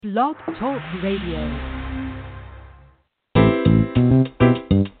Blog Talk Radio.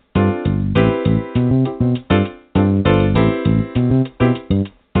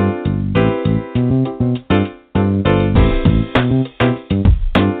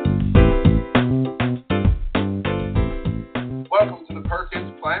 Welcome to the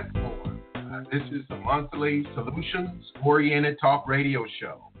Perkins platform. This is the monthly solutions-oriented talk radio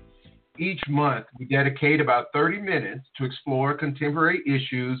show. Each month, we dedicate about 30 minutes to explore contemporary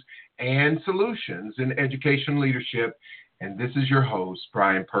issues and solutions in education leadership, and this is your host,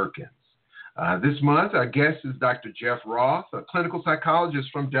 Brian Perkins. This month, our guest is Dr. Jeff Roth, a clinical psychologist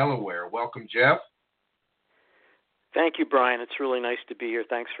from Delaware. Welcome, Jeff. Thank you, Brian. It's really nice to be here.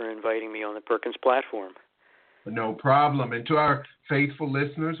 Thanks for inviting me on the Perkins platform. No problem. And to our faithful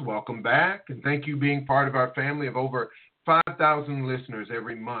listeners, welcome back. And thank you for being part of our family of over 5,000 listeners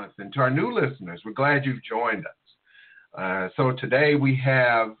every month. And to our new listeners, we're glad you've joined us. So today we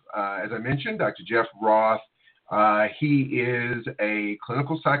have, as I mentioned, Dr. Jeff Roth. He is a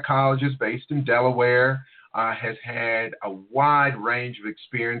clinical psychologist based in Delaware, has had a wide range of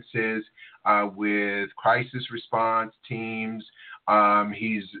experiences with crisis response teams.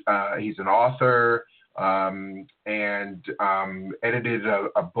 He's an author. And edited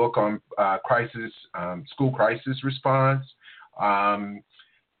a book on school crisis response. I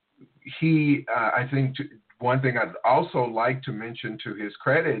think one thing I'd also like to mention to his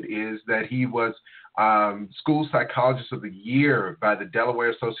credit is that he was School Psychologist of the Year by the Delaware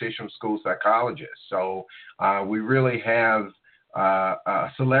Association of School Psychologists. So we really have a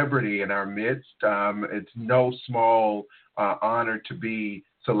celebrity in our midst. It's no small honor to be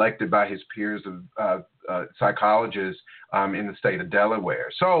selected by his peers of psychologists in the state of Delaware.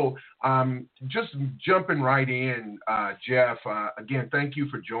 So just jumping right in, Jeff, again, thank you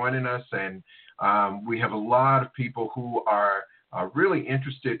for joining us. And we have a lot of people who are really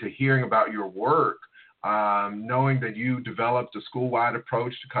interested to hearing about your work, knowing that you developed a school-wide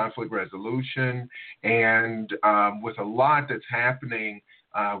approach to conflict resolution. And with a lot that's happening,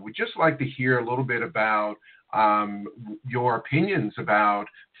 we'd just like to hear a little bit about your opinions about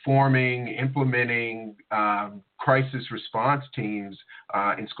implementing crisis response teams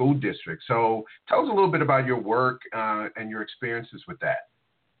in school districts. So tell us a little bit about your work and your experiences with that.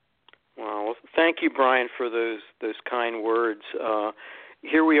 Well, thank you, Brian, for those kind words.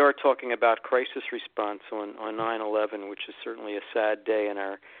 Here we are talking about crisis response on 9/11, which is certainly a sad day in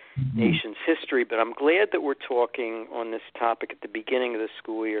our nation's history. But I'm glad that we're talking on this topic at the beginning of the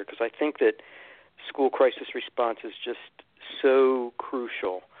school year, because I think that school crisis response is just so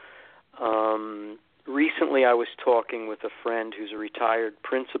crucial. Recently I was talking with a friend who's a retired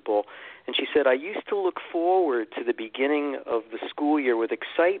principal, and she said, I used to look forward to the beginning of the school year with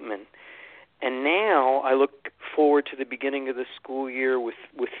excitement, and now I look forward to the beginning of the school year with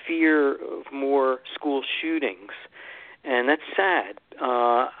fear of more school shootings, and that's sad.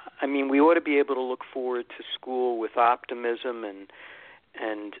 We ought to be able to look forward to school with optimism and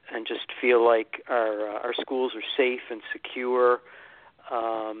just feel like our schools are safe and secure.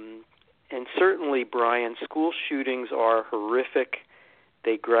 And certainly, Brian, school shootings are horrific.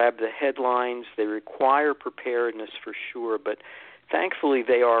 They grab the headlines. They require preparedness for sure, but thankfully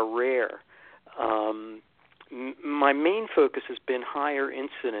they are rare. My main focus has been higher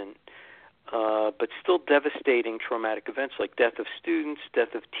incident, but still devastating traumatic events like death of students,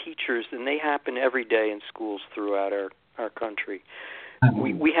 death of teachers, and they happen every day in schools throughout our country.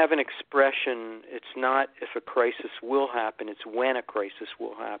 We have an expression, it's not if a crisis will happen, it's when a crisis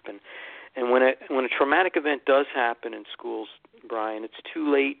will happen. And when a traumatic event does happen in schools, Brian, it's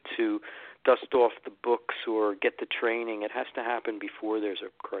too late to dust off the books or get the training. It has to happen before there's a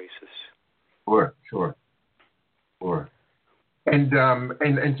crisis. Sure. And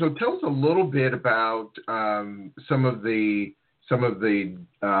so tell us a little bit about some of the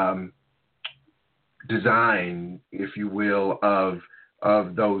design, if you will, of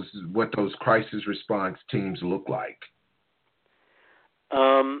what those crisis response teams look like.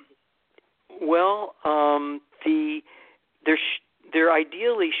 There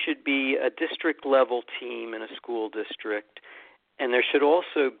ideally should be a district level team in a school district, and there should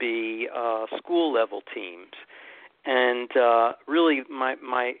also be school level teams. And really,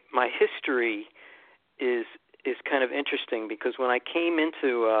 my history is kind of interesting, because when I came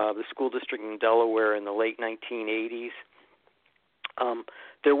into the school district in Delaware in the late 1980s,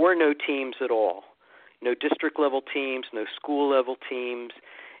 there were no teams at all, no district-level teams, no school-level teams,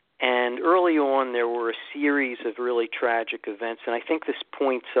 and early on there were a series of really tragic events, and I think this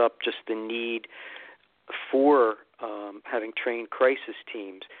points up just the need for having trained crisis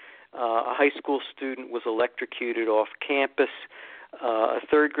teams. A high school student was electrocuted off campus. A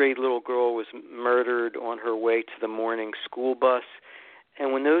third grade little girl was murdered on her way to the morning school bus.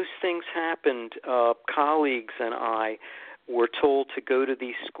 And when those things happened, colleagues and I were told to go to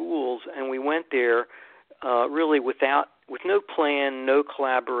these schools, and we went there really with no plan, no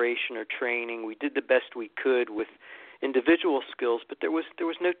collaboration or training. We did the best we could with individual skills, but there was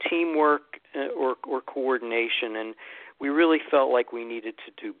no teamwork or coordination, and we really felt like we needed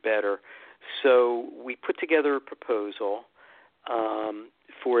to do better. So we put together a proposal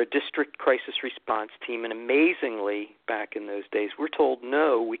for a district crisis response team, and amazingly, back in those days, we're told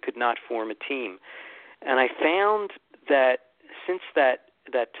no, we could not form a team. And I found that since that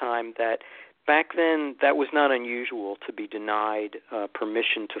time, that back then that was not unusual to be denied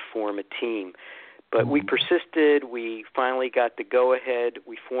permission to form a team. But we persisted. We finally got the go-ahead.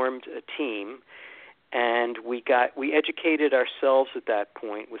 We formed a team, and we educated ourselves at that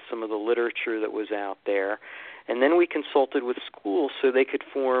point with some of the literature that was out there. And then we consulted with schools so they could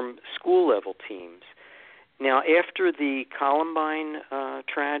form school-level teams. Now, after the Columbine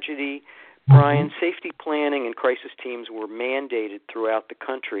tragedy, Brian, safety planning and crisis teams were mandated throughout the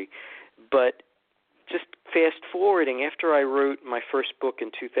country. But just fast-forwarding, after I wrote my first book in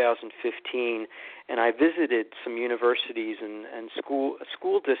 2015, and I visited some universities and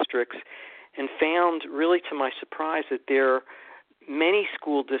school districts and found, really to my surprise, that many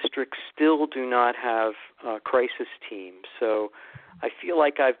school districts still do not have crisis teams. So I feel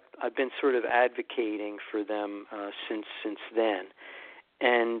like I've been sort of advocating for them since then.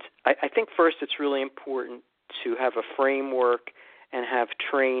 And I think first it's really important to have a framework and have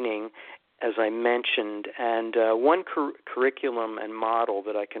training, as I mentioned. And one curriculum and model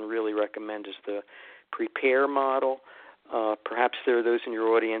that I can really recommend is the PREPARE model. Perhaps there are those in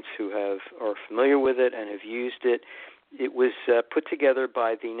your audience who are familiar with it and have used it. It was put together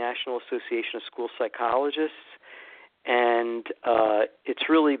by the National Association of School Psychologists, and it's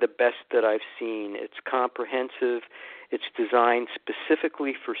really the best that I've seen. It's comprehensive. It's designed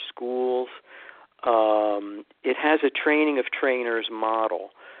specifically for schools. It has a training of trainers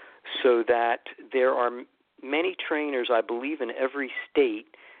model so that there are many trainers, I believe, in every state,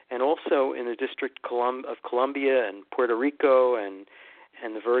 and also in the District of Columbia and Puerto Rico and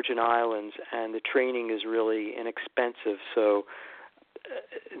the Virgin Islands, and the training is really inexpensive. So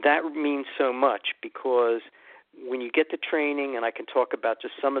that means so much, because when you get the training, and I can talk about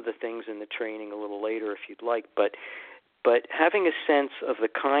just some of the things in the training a little later if you'd like, but having a sense of the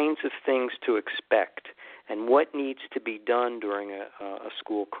kinds of things to expect and what needs to be done during a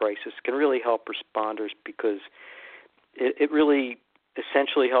school crisis can really help responders, because it really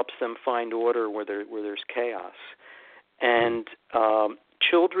essentially helps them find order where there's chaos. And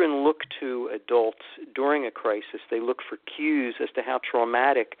children look to adults during a crisis. They look for cues as to how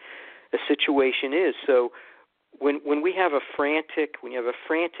traumatic a situation is. So when we have frantic,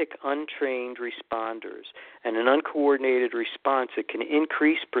 untrained responders and an uncoordinated response, it can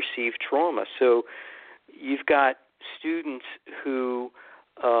increase perceived trauma. So you've got students who,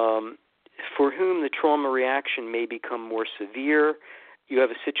 for whom the trauma reaction may become more severe. You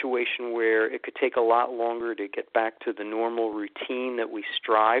have a situation where it could take a lot longer to get back to the normal routine that we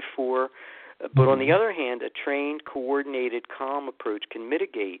strive for. But on the other hand, a trained, coordinated, calm approach can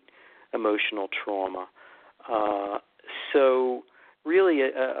mitigate emotional trauma. So really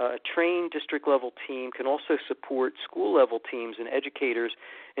a trained district-level team can also support school-level teams and educators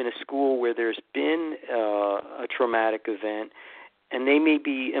in a school where there's been a traumatic event, and they may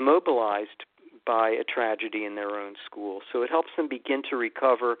be immobilized by a tragedy in their own school. So it helps them begin to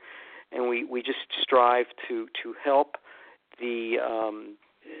recover, and we just strive to help the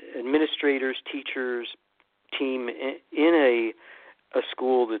administrators, teachers, team in a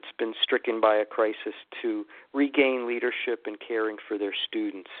school that's been stricken by a crisis to regain leadership and caring for their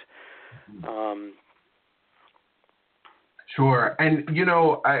students. Sure. And,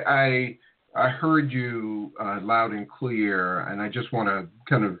 I heard you loud and clear, and I just want to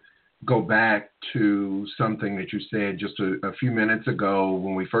kind of go back to something that you said just a few minutes ago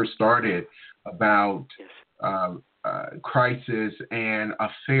when we first started about crisis and a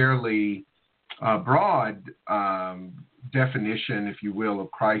fairly broad definition, if you will,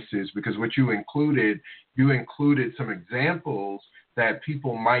 of crisis, because what you included some examples that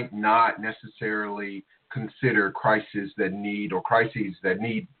people might not necessarily consider crises that need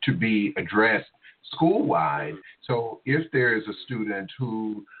to be addressed school-wide. So if there is a student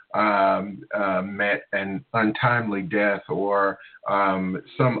who met an untimely death or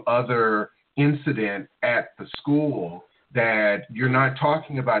some other incident at the school, that you're not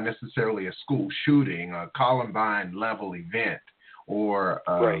talking about necessarily a school shooting, a Columbine level event, or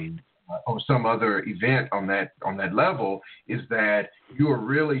or some other event on that level, is that you are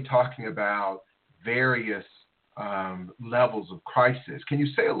really talking about various levels of crisis. Can you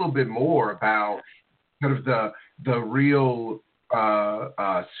say a little bit more about kind of the real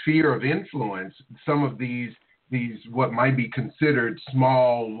sphere of influence, some of these what might be considered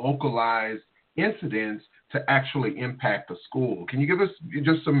small, localized incidents to actually impact the school? Can you give us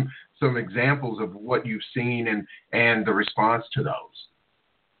just some examples of what you've seen and the response to those?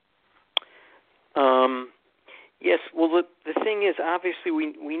 Yes. Well, the thing is, obviously,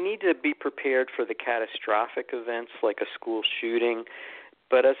 we need to be prepared for the catastrophic events like a school shooting.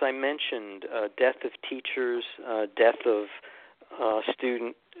 But as I mentioned, death of teachers, death of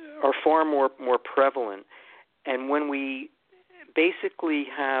student are far more prevalent. And when we basically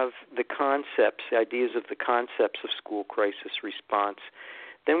have the concepts, the ideas of the concepts of school crisis response,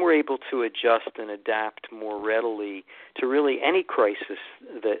 then we're able to adjust and adapt more readily to really any crisis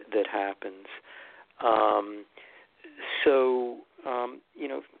that happens.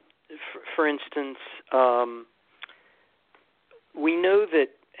 For instance, we know that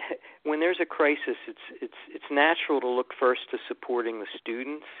when there's a crisis, it's natural to look first to supporting the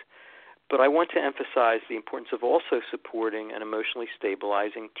students, but I want to emphasize the importance of also supporting and emotionally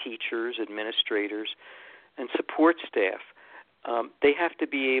stabilizing teachers, administrators, and support staff. They have to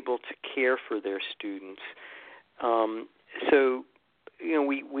be able to care for their students.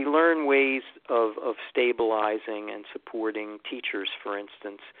 We learn ways of stabilizing and supporting teachers, for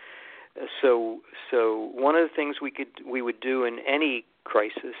instance. So one of the things we would do in any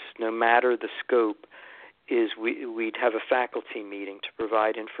crisis, no matter the scope, is we'd have a faculty meeting to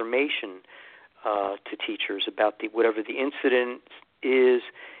provide information to teachers about whatever the incident is,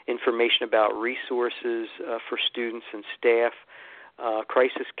 information about resources for students and staff.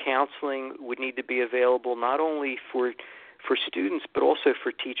 Crisis counseling would need to be available not only for students but also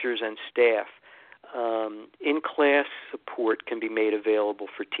for teachers and staff. In-class support can be made available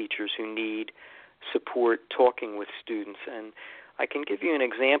for teachers who need support talking with students. And I can give you an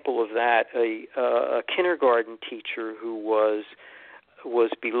example of that. A kindergarten teacher who was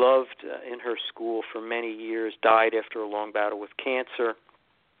beloved in her school for many years died after a long battle with cancer.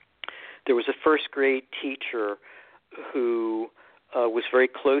 There was a first grade teacher who was very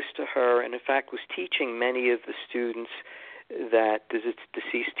close to her and, in fact, was teaching many of the students that the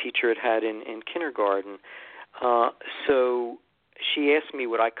deceased teacher had in kindergarten. So she asked me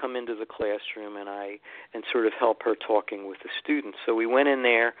would I come into the classroom and sort of help her talking with the students. So we went in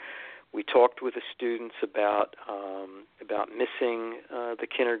there. We talked with the students about missing the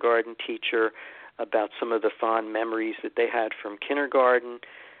kindergarten teacher, about some of the fond memories that they had from kindergarten.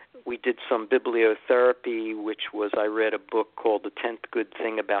 We did some bibliotherapy, which was I read a book called The 10th Good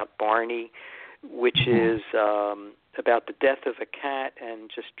Thing About Barney, which is about the death of a cat and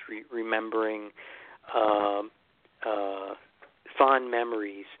just remembering fond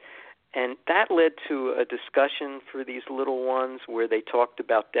memories. And that led to a discussion for these little ones where they talked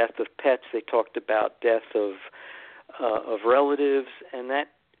about death of pets, they talked about death of relatives, and that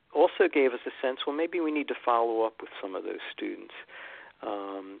also gave us a sense, well, maybe we need to follow up with some of those students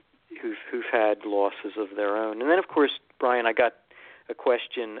who've had losses of their own. And then, of course, Brian, I got a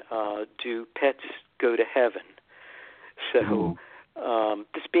question, do pets go to heaven? So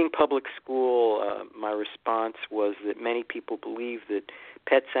this being public school, my response was that many people believe that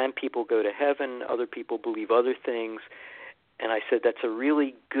pets and people go to heaven. Other people believe other things. And I said that's a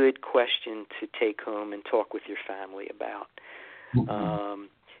really good question to take home and talk with your family about.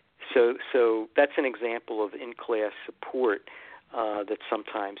 So that's an example of in-class support that's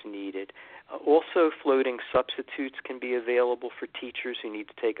sometimes needed. Also, floating substitutes can be available for teachers who need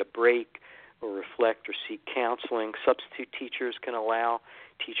to take a break or reflect or seek counseling. Substitute teachers can allow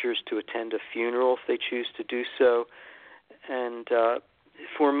teachers to attend a funeral if they choose to do so. And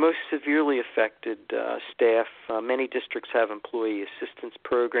for most severely affected staff, many districts have employee assistance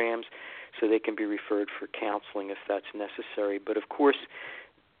programs, so they can be referred for counseling if that's necessary. But, of course,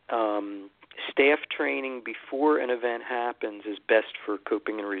 staff training before an event happens is best for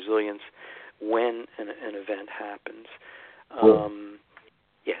coping and resilience when an event happens.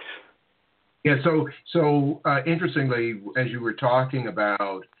 Yes. Yeah, so interestingly, as you were talking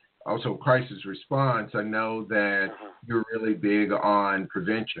about also crisis response, I know that you're really big on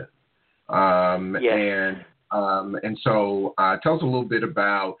prevention. Yes. And so tell us a little bit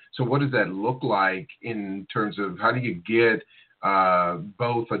about, so what does that look like in terms of how do you get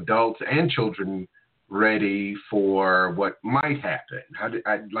both adults and children ready for what might happen?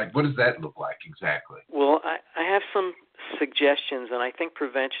 What does that look like exactly? Well, I have some suggestions, and I think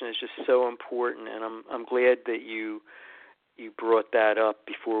prevention is just so important, and I'm glad that you you brought that up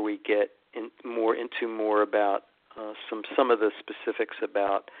before we get into more about some of the specifics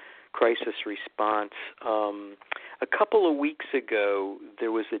about crisis response. A couple of weeks ago,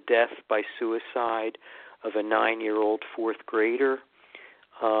 there was a death by suicide of a 9-year-old fourth grader.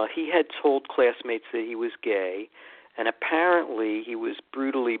 He had told classmates that he was gay, and apparently he was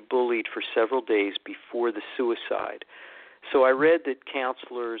brutally bullied for several days before the suicide. So I read that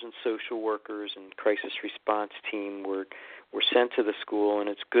counselors and social workers and crisis response team were sent to the school, and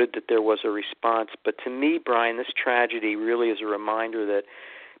it's good that there was a response. But to me, Brian, this tragedy really is a reminder that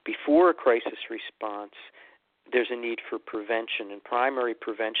before a crisis response, there's a need for prevention, and primary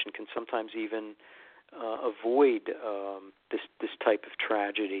prevention can sometimes even avoid this type of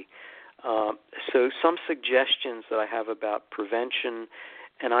tragedy. So some suggestions that I have about prevention,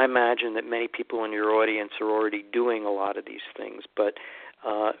 and I imagine that many people in your audience are already doing a lot of these things, but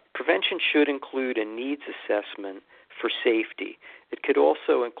prevention should include a needs assessment for safety. It could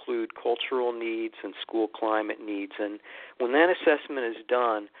also include cultural needs and school climate needs. And when that assessment is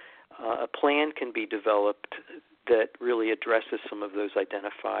done, a plan can be developed that really addresses some of those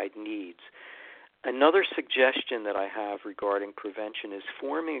identified needs. Another suggestion that I have regarding prevention is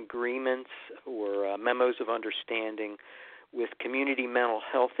forming agreements or memos of understanding with community mental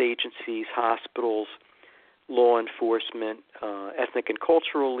health agencies, hospitals, law enforcement, ethnic and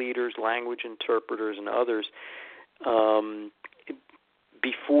cultural leaders, language interpreters, and others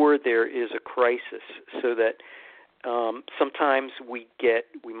before there is a crisis, so that sometimes we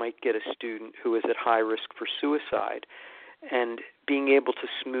might get a student who is at high risk for suicide, and being able to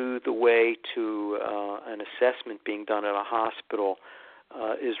smooth the way to an assessment being done at a hospital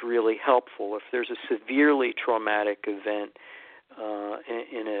is really helpful. If there's a severely traumatic event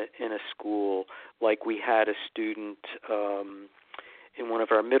in a school, like we had a student in one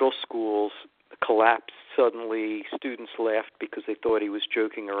of our middle schools collapsed suddenly. Students laughed because they thought he was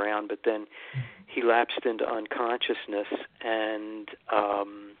joking around, but then he lapsed into unconsciousness, and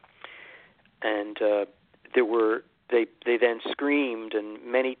they then screamed, and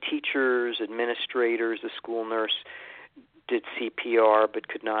many teachers, administrators, the school nurse did CPR but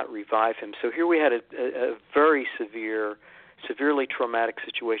could not revive him. So here we had a very severely traumatic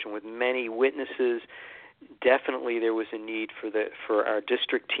situation with many witnesses. Definitely there was a need for our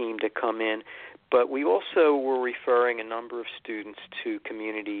district team to come in, but we also were referring a number of students to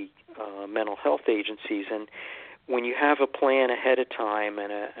community mental health agencies. And when you have a plan ahead of time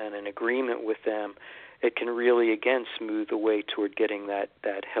and an agreement with them, it can really, again, smooth the way toward getting that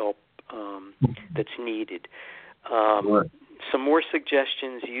help that's needed. Some more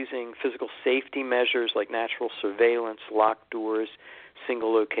suggestions: using physical safety measures like natural surveillance, locked doors,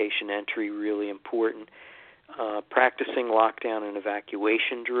 single location entry, really important. Practicing lockdown and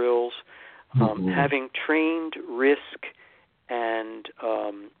evacuation drills, having trained risk and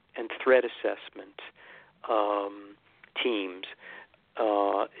threat assessment teams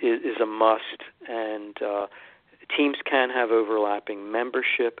is a must, and teams can have overlapping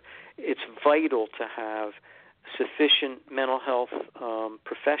membership. It's vital to have sufficient mental health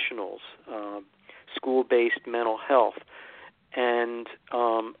professionals, school-based mental health, and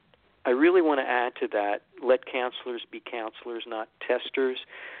I really want to add to that, let counselors be counselors, not testers.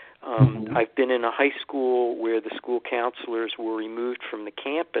 I've been in a high school where the school counselors were removed from the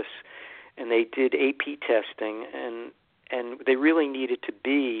campus, and they did AP testing, and they really needed to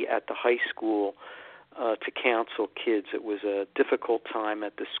be at the high school to counsel kids. It was a difficult time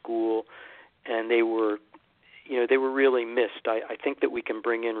at the school, and they were really missed. I think that we can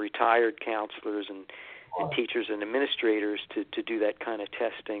bring in retired counselors and teachers and administrators to do that kind of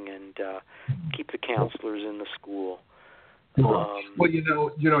testing and keep the counselors in the school. Well,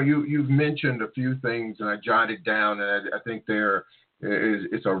 you've mentioned a few things, and I jotted down, and I think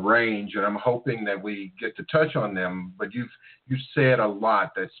it's a range, and I'm hoping that we get to touch on them. But you've said a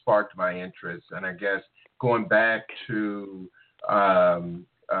lot that sparked my interest, and I guess going back to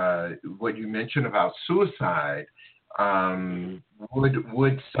what you mentioned about suicide,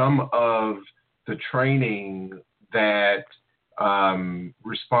 would some of the training that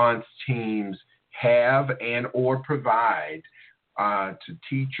response teams have and or provide to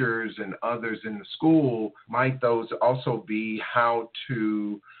teachers and others in the school, might those also be how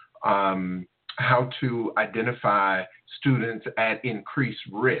to identify students at increased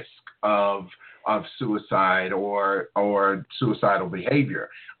risk of suicide or suicidal behavior?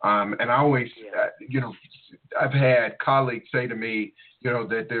 And I always, I've had colleagues say to me,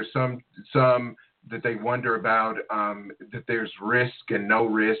 that there's some that they wonder about, that there's risk and no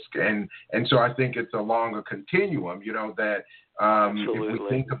risk, and so I think it's along a continuum, that if we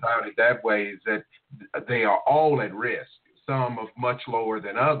think about it that way, is that they are all at risk. some of much lower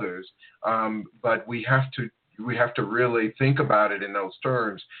than others, but we have to really think about it in those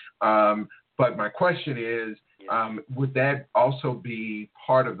terms. But my question is, would that also be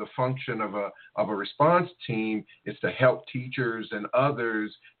part of the function of a response team, is to help teachers and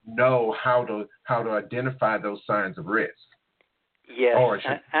others know how to identify those signs of risk? Yes,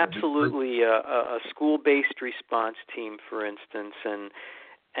 absolutely. A school-based response team, for instance,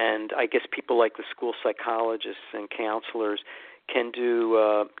 and I guess people like the school psychologists and counselors can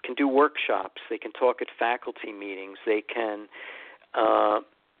do workshops. They can talk at faculty meetings. They can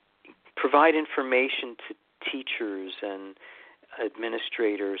provide information to teachers and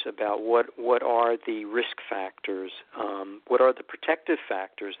administrators about what are the risk factors, what are the protective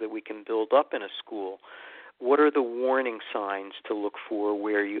factors that we can build up in a school. What are the warning signs to look for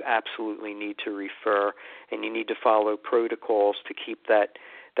where you absolutely need to refer and you need to follow protocols to keep that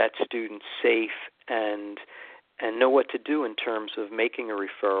student safe and know what to do in terms of making a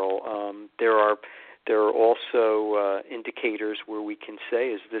referral. There are also indicators where we can say,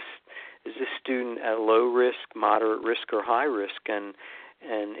 is this student at low risk, moderate risk, or high risk, and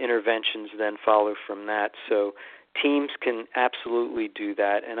interventions then follow from that. So teams can absolutely do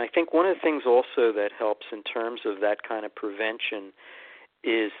that. And I think one of the things also that helps in terms of that kind of prevention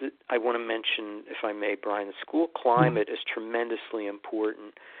is that I want to mention, if I may, Brian, the school climate is tremendously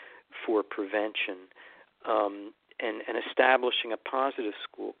important for prevention and establishing a positive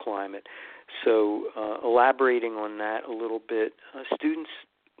school climate. So elaborating on that a little bit, students,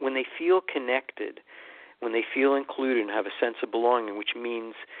 when they feel connected, when they feel included and have a sense of belonging, which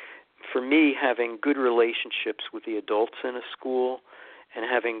means, for me, having good relationships with the adults in a school and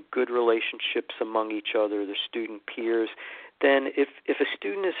having good relationships among each other, their student peers, then if a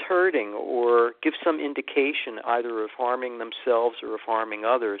student is hurting or gives some indication either of harming themselves or of harming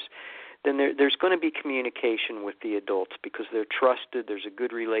others, then there's going to be communication with the adults because they're trusted, there's a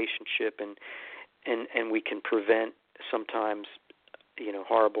good relationship, and we can prevent sometimes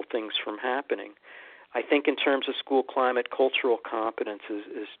horrible things from happening. I think in terms of school climate, cultural competence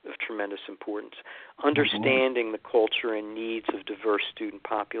is of tremendous importance. Understanding the culture and needs of diverse student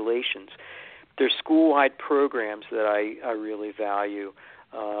populations. There's school-wide programs that I really value.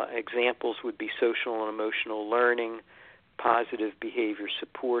 Examples would be social and emotional learning, positive behavior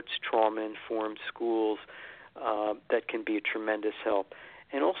supports, trauma-informed schools that can be a tremendous help.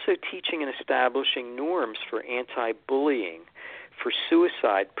 And also teaching and establishing norms for anti-bullying, for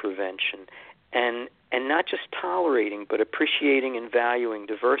suicide prevention, and not just tolerating, but appreciating and valuing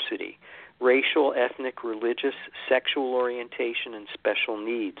diversity, racial, ethnic, religious, sexual orientation, and special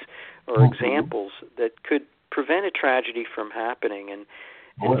needs are examples that could prevent a tragedy from happening, and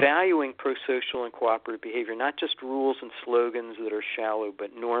valuing pro-social and cooperative behavior, not just rules and slogans that are shallow,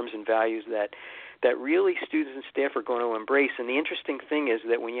 but norms and values that really students and staff are going to embrace. And the interesting thing is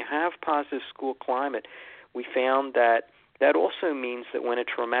that when you have positive school climate, we found that also means that when a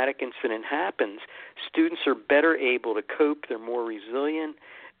traumatic incident happens, students are better able to cope, they're more resilient,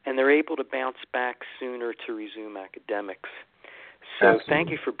 and they're able to bounce back sooner to resume academics. So Absolutely. Thank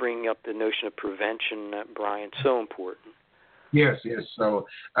you for bringing up the notion of prevention, Brian. So important. Yes. So,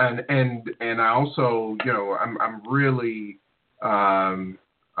 and I also, I'm really happy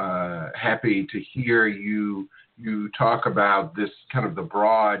to hear you talk about this kind of the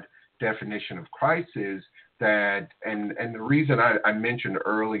broad definition of crisis. That and the reason I mentioned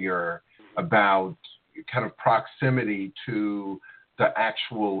earlier about kind of proximity to the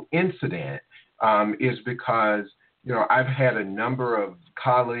actual incident is because I've had a number of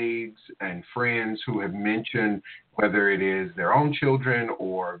colleagues and friends who have mentioned whether it is their own children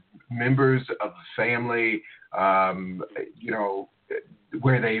or members of the family,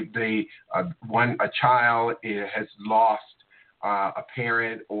 where a child has lost a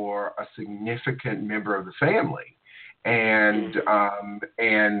parent or a significant member of the family, and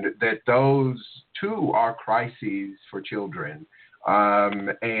that those too are crises for children,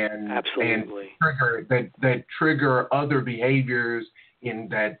 and absolutely, and that trigger other behaviors in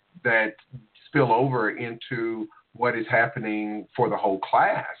that spill over into what is happening for the whole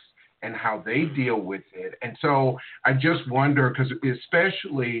class and how they deal with it. And so I just wonder, because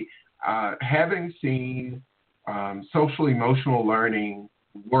especially having seen social emotional learning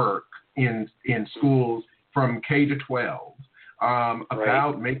work in schools from K to 12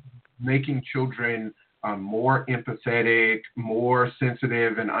 about making children more empathetic, more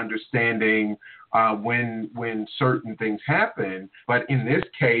sensitive and understanding when certain things happen. But in this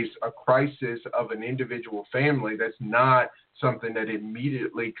case, a crisis of an individual family, that's not something that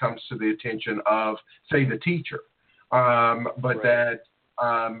immediately comes to the attention of, say, the teacher, but that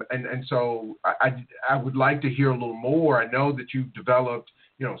And so I would like to hear a little more. I know that you've developed,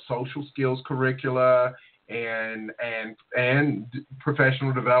 social skills curricula and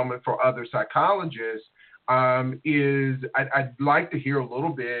professional development for other psychologists. I'd like to hear a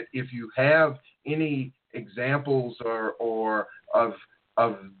little bit if you have any examples or of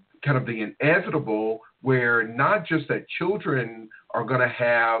kind of the inevitable, where not just that children are going to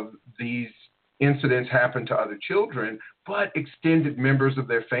have these incidents happen to other children, but extended members of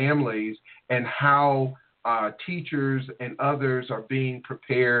their families, and how teachers and others are being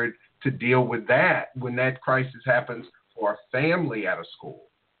prepared to deal with that when that crisis happens for a family at a school.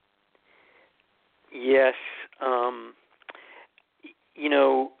 Yes.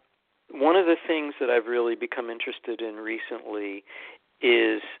 One of the things that I've really become interested in recently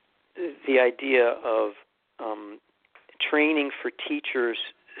is the idea of training for teachers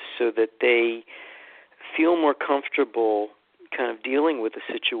so that they feel more comfortable kind of dealing with a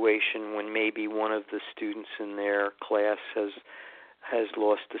situation when maybe one of the students in their class has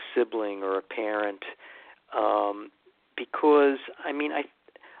lost a sibling or a parent. Because,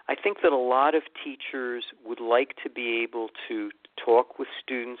 I think that a lot of teachers would like to be able to talk with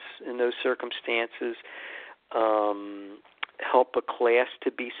students in those circumstances, help a class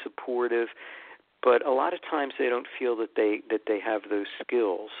to be supportive, but a lot of times they don't feel that they have those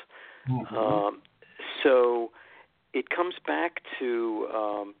skills. Mm-hmm. So it comes back to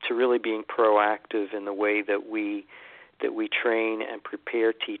really being proactive in the way that we train and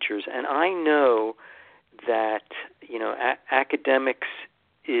prepare teachers. And I know that academics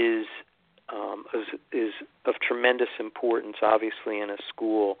is of tremendous importance, obviously, in a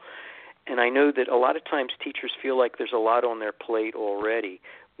school. And I know that a lot of times teachers feel like there's a lot on their plate already.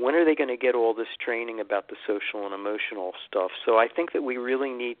 When are they going to get all this training about the social and emotional stuff? So I think that we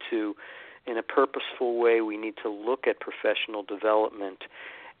really need to, in a purposeful way, we need to look at professional development,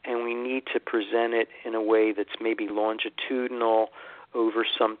 and we need to present it in a way that's maybe longitudinal over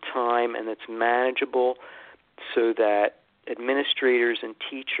some time and that's manageable, so that administrators and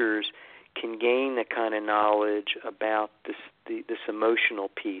teachers can gain the kind of knowledge about this emotional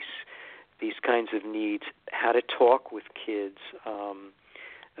piece, these kinds of needs, how to talk with kids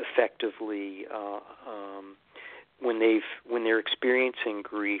effectively when they're experiencing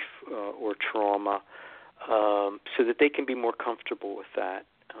grief or trauma, so that they can be more comfortable with that.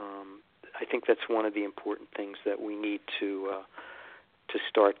 I think that's one of the important things that we need to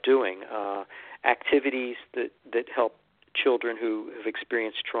start doing. Activities that help children who have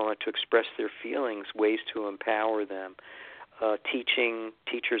experienced trauma to express their feelings, ways to empower them, teaching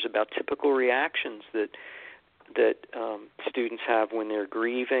teachers about typical reactions that students have when they're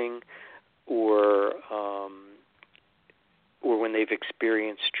grieving or when they've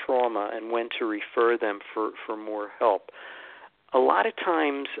experienced trauma, and when to refer them for more help. A lot of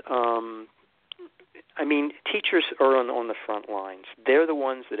times, teachers are on the front lines. They're the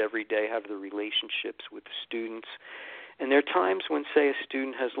ones that every day have the relationships with the students. And there are times when, say, a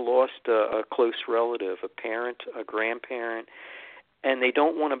student has lost a close relative, a parent, a grandparent, and they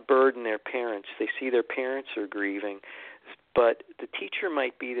don't want to burden their parents. They see their parents are grieving, but the teacher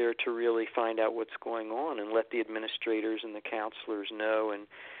might be there to really find out what's going on and let the administrators and the counselors know,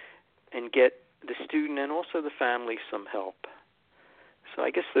 and get the student and also the family some help. So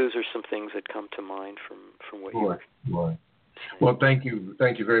I guess those are some things that come to mind from what you were saying. Well, thank you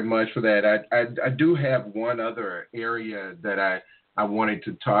very much for that. I do have one other area that I wanted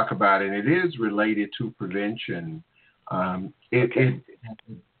to talk about, and it is related to prevention. It's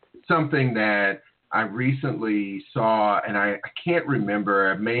something that I recently saw, and I can't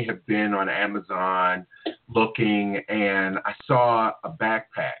remember. I may have been on Amazon looking, and I saw a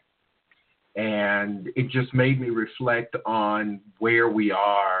backpack, and it just made me reflect on where we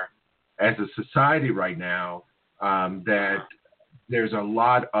are as a society right now. That there's a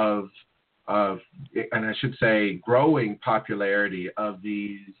lot of, and I should say, growing popularity of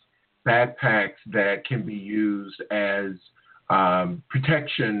these backpacks that can be used as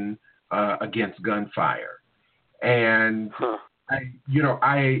protection against gunfire. And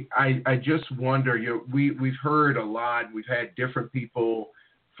I just wonder. We've heard a lot. We've had different people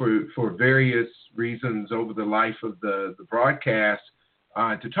for various reasons over the life of the broadcast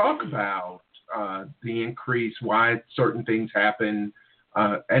to talk about the increase, why certain things happen.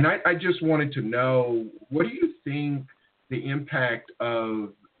 And I just wanted to know, what do you think the impact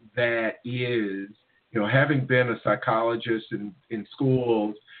of that is, having been a psychologist in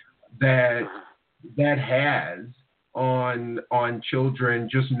schools, that has on children,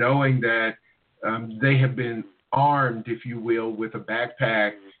 just knowing that they have been armed, if you will, with a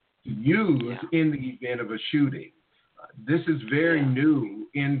backpack to use in the event of a shooting. this is very new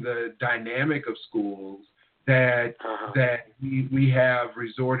in the dynamic of schools that we have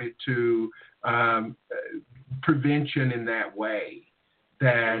resorted to prevention in that way.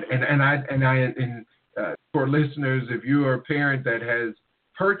 That for listeners, if you are a parent that has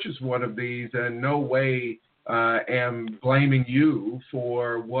purchased one of these, in no way am blaming you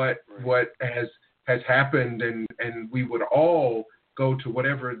for what has happened, and we would all go to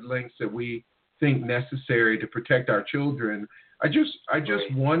whatever lengths that we think necessary to protect our children. I just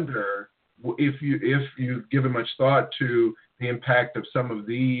wonder if you've given much thought to the impact of some of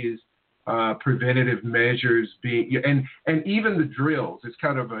these preventative measures being, and even the drills. It's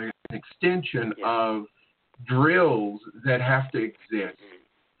kind of an extension of drills that have to exist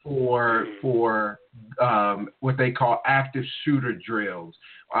for what they call active shooter drills.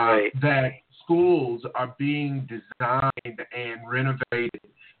 That schools are being designed and renovated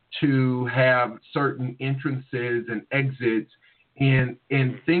to have certain entrances and exits in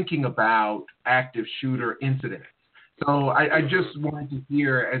thinking about active shooter incidents. So I just wanted to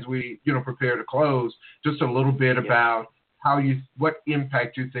hear, as we prepare to close, just a little bit about what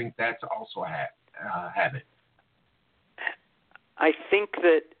impact you think that's also having. I think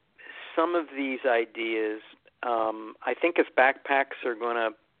that some of these ideas, I think if backpacks are going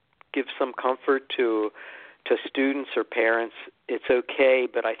to give some comfort to students or parents, it's okay,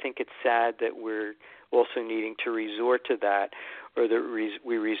 but I think it's sad that we're also needing to resort to that, or that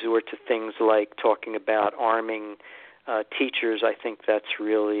we resort to things like talking about arming teachers. I think that's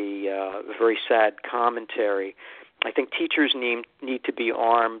really a very sad commentary. I think teachers need to be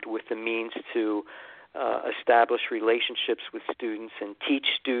armed with the means to establish relationships with students and teach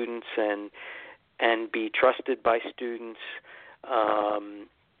students and be trusted by students,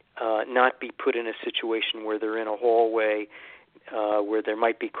 not be put in a situation where they're in a hallway where there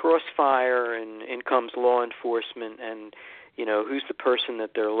might be crossfire and in comes law enforcement and, who's the person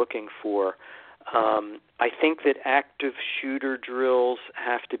that they're looking for. I think that active shooter drills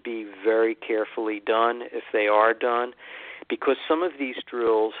have to be very carefully done if they are done, because some of these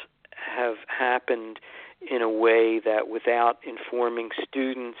drills have happened in a way that without informing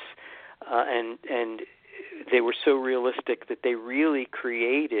students and they were so realistic that they really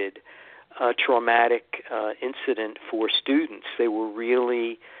created a traumatic incident for students. They were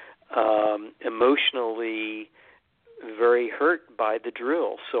really emotionally very hurt by the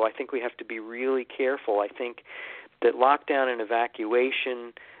drill. So I think we have to be really careful. I think that lockdown and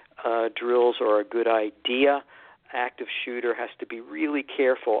evacuation drills are a good idea. Active shooter has to be really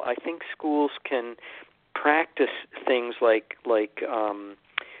careful. I think schools can practice things like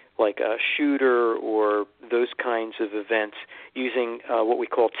a shooter or those kinds of events using what we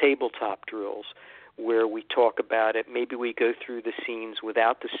call tabletop drills, where we talk about it. Maybe we go through the scenes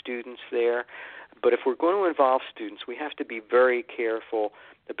without the students there. But if we're going to involve students, we have to be very careful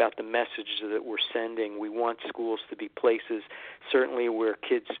about the message that we're sending. We want schools to be places, certainly, where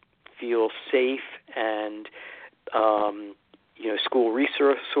kids feel safe, and school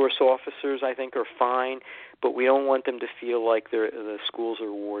resource officers, I think, are fine, but we don't want them to feel like the schools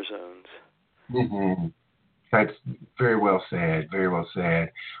are war zones. Mm-hmm. That's very well said, very well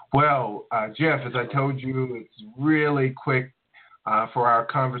said. Well, Jeff, as I told you, it's really quick for our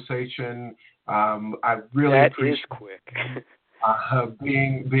conversation. I really appreciate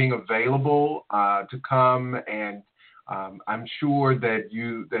being available to come, and I'm sure that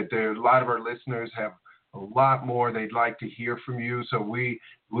there are a lot of our listeners have a lot more they'd like to hear from you. So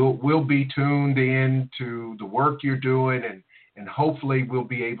we'll be tuned in to the work you're doing, and hopefully we'll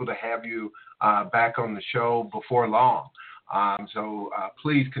be able to have you back on the show before long. So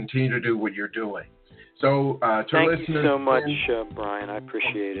please continue to do what you're doing. So thank you so much, Brian. I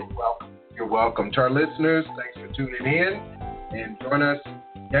appreciate it. You're welcome. To our listeners, thanks for tuning in, and join us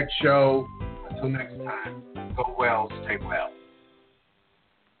next show. Until next time, go well, stay well.